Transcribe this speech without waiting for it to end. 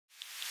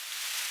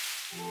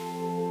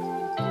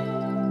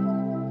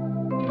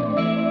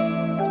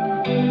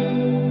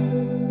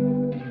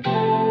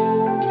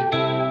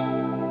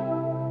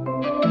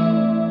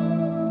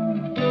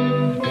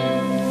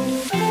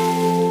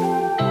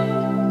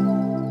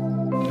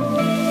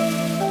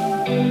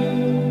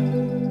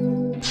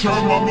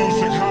Turn my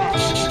music high.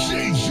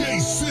 DJ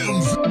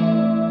Sims.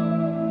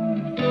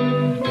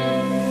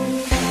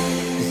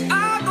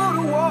 I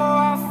go to war,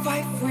 I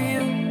fight for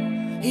you.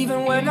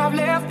 Even when I've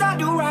left, I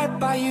do right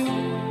by you.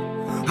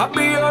 I'll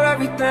be your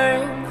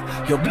everything,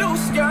 your blue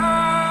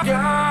sky.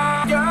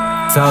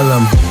 Tell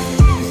them.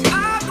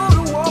 I go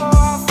to war,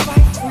 I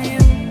fight for you.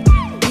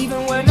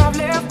 Even when I've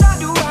left, I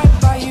do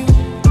right by you.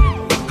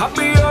 I'll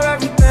be your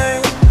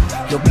everything,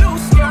 your blue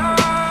sky.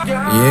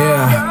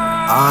 Yeah.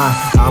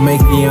 I'll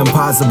make the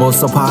impossible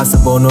so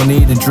possible, no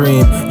need to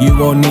dream. You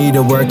won't need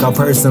to work, I'll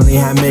personally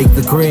make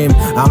the cream.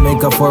 I'll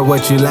make up for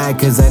what you lack,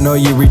 cause I know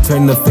you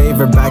return the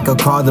favor back. I'll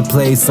call the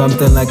play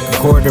something like a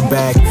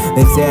quarterback.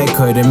 They say I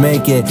couldn't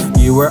make it,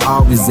 you were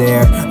always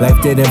there.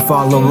 Life didn't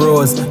follow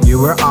rules, you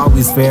were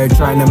always fair.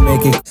 Trying to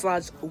make it. So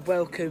lads,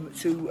 welcome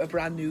to a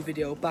brand new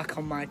video back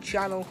on my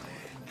channel.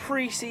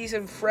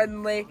 Pre-season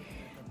friendly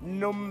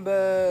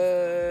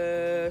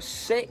number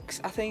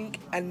 6 I think,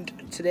 and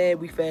today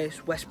we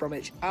face West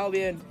Bromwich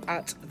Albion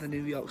at the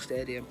New York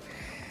Stadium.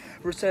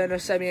 Return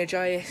of Semi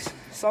Ajayi,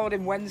 sold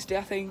him Wednesday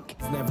I think.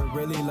 It's never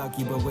really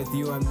lucky, but with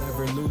you I'm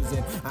never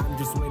losing. I'm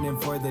just waiting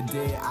for the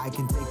day I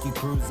can take you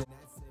cruising.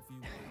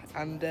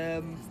 And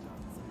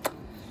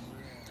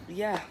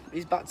yeah,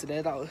 he's back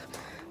today.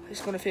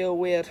 It's gonna feel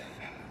weird,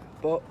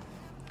 but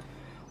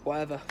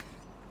whatever.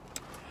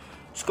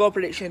 Score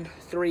prediction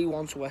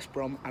 3-1 to West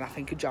Brom, and I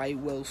think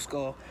Ajayi will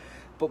score,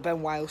 but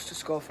Ben Wiles to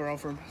score for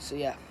Rotherham. So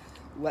yeah,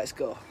 let's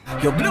go.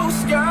 Your blue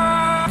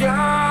sky.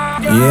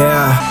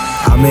 Yeah.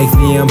 I'll make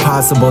the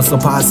impossible so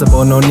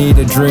possible, no need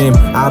to dream.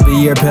 I'll be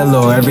your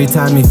pillow every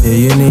time you feel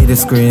you need to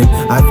scream.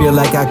 I feel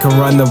like I can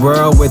run the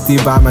world with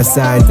you by my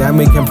side. Then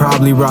we can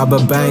probably rob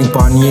a bank,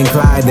 Bonnie and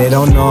Clyde. They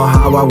don't know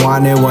how I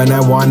want it, when I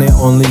want it,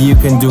 only you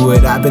can do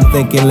it. I've been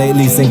thinking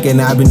lately, sinking,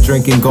 I've been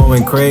drinking,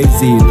 going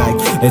crazy. Like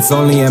it's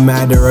only a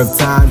matter of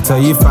time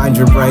till you find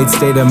your right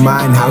state of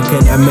mind. How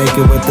can I make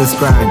it with this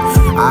grind?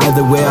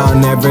 Either way, I'll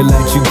never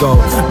let you go.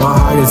 My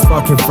heart is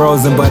fucking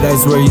frozen, but I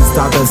swear you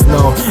stop us,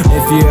 no.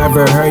 If you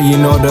ever hurt, you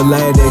know to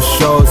let it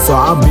show. So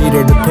I'll be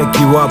there to pick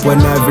you up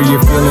whenever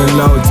you're feeling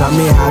low. Tell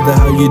me how the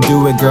hell you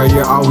do it, girl,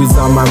 you're always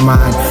on my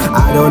mind.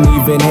 I don't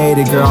even hate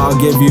it, girl, I'll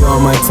give you all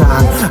my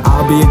time.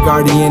 I'll be a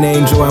guardian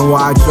angel and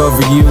watch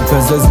over you,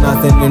 cause there's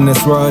nothing in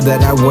this world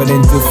that I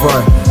wouldn't do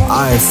for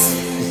us.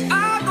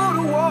 I go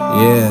to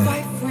war, Yeah.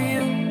 fight for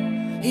you.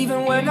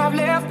 Even when I've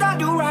left, I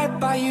do right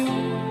by you.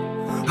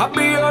 I'll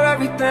be your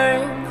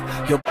everything.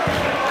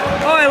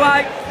 Oh,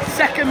 like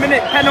second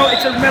minute penalty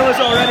to Millers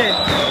already.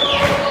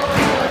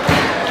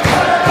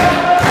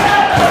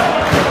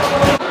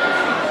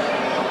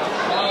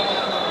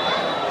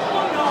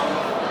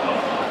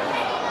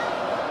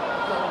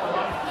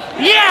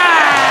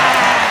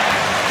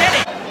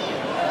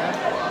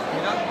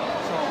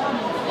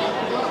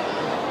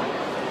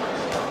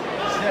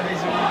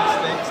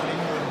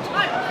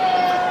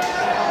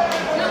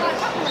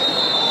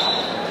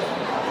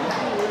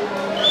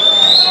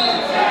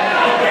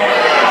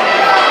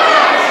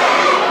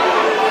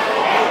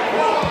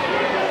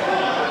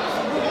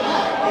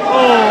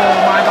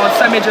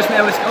 Semi just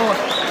nearly scored.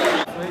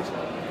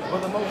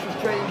 But the most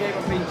frustrating game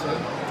I've been to,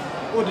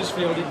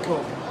 Huddersfield in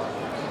Cup.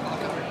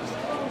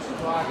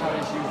 So I carry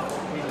you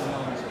in the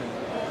nines.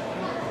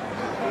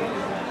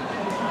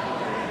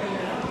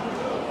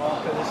 Oh,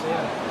 look at this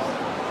here.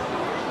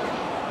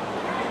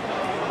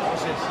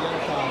 What's this?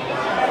 Yellow card.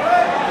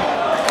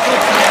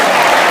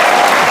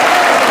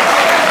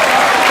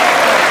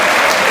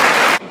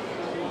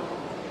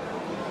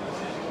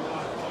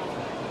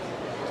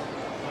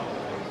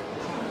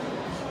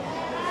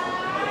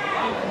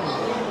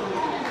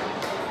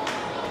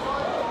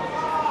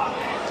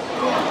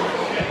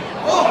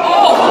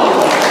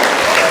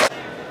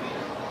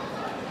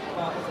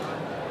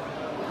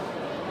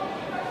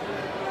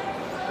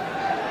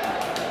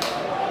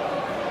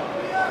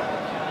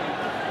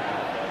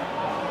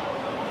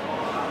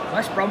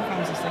 West Brom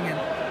fans are singing.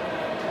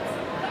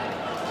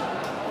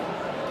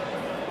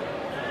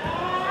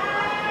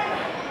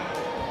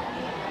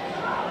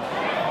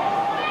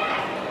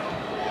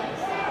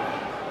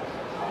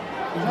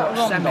 He's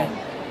got Semi.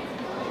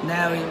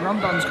 No,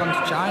 Rondon's gone to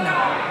China.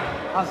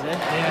 Has it?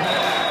 Yeah.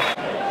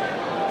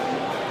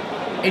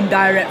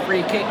 Indirect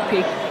free kick.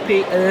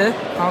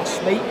 Can't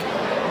speak.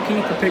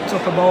 Keeper picked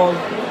up a ball.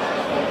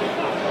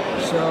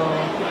 So,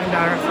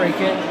 indirect free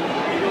kick.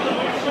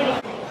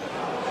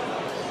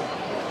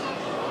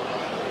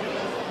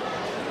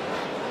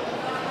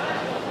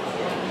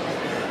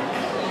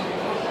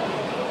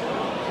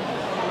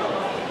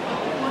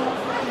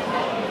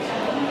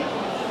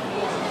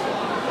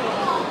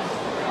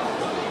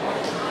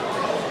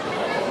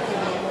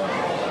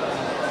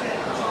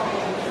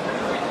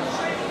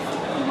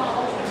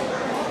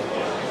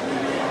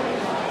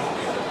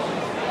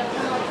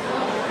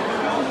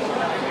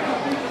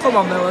 Come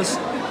on, Millers.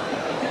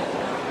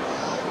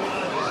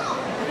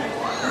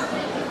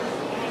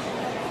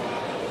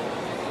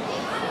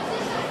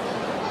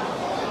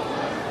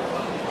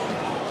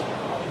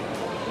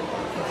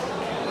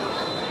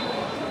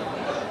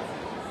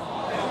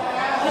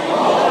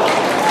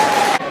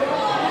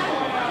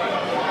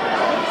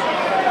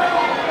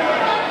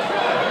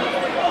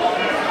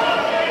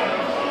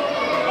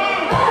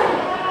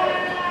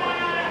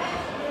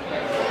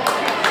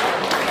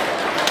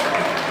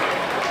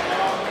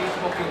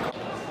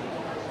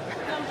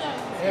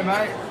 Yeah,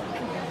 mate.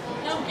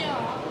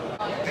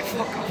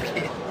 Fuck off,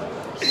 kid.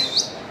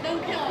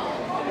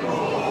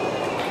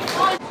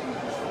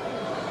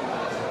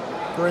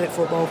 Great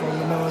football from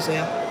the Millers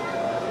here.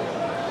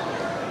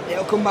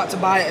 It'll come back to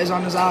bite us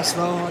on his arse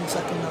though on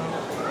second now.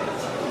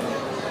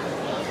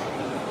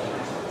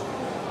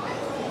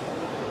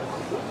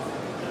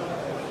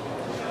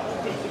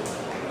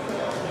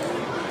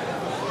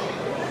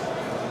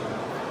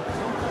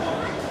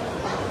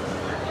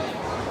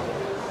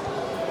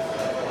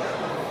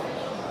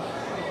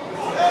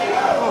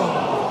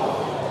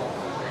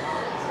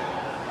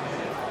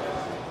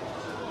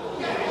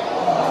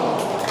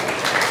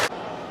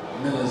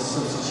 Miller's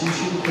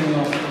substitution coming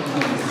off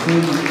number 3,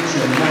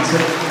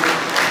 Dramatic,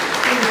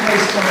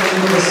 replaced by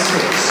number 6,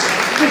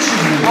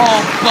 Richard.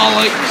 Oh,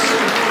 bollocks!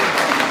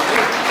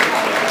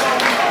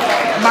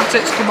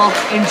 Matic's come off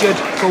injured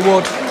for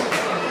Wood.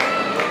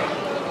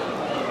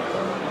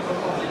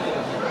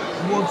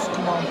 Wood's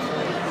come on.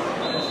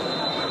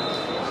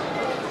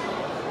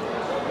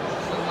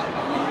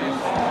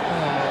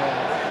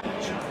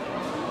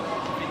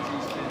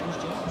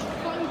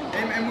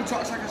 And we'll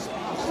talk like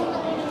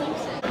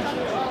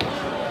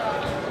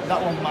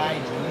that one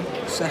made,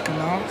 Second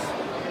half.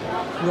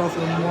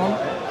 Rotherham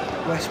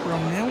 1, West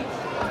Brom 0.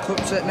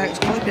 Cups at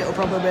next clip, it'll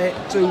probably be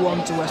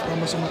 2-1 to West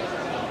Brom or something.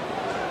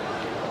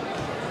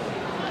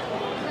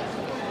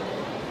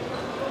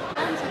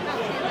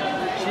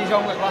 She's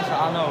on with last,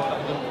 I know,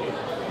 that don't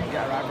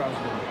get her eyebrows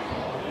done.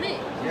 Me?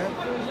 Yeah.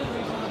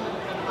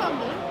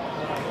 Probably.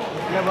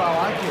 Yeah, but I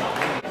like it.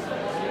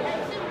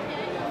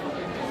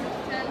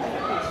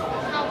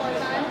 Cowboy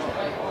time.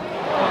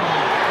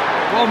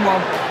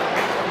 1-1.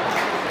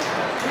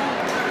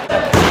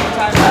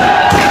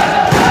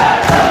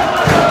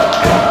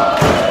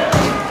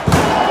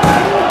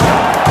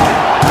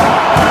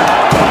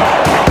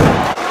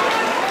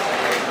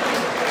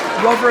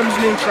 Rotherham's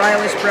new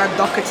trialist Brad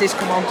Doherty's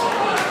come on.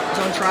 He's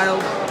on trial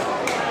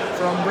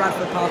from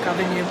Bradford Park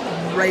Avenue.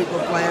 Great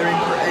good player in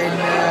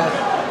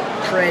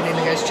training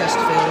against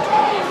Chesterfield.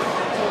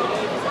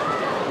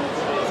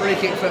 Free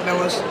kick for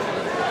Millers.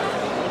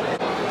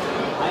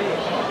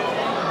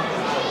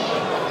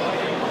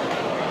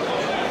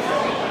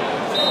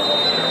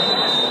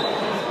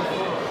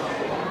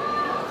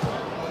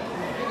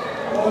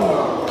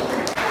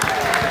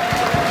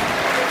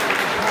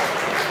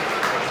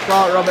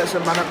 Clark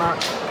Robertson man at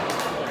match.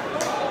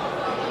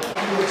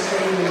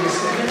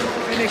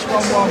 Finish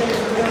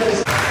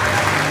 1-1.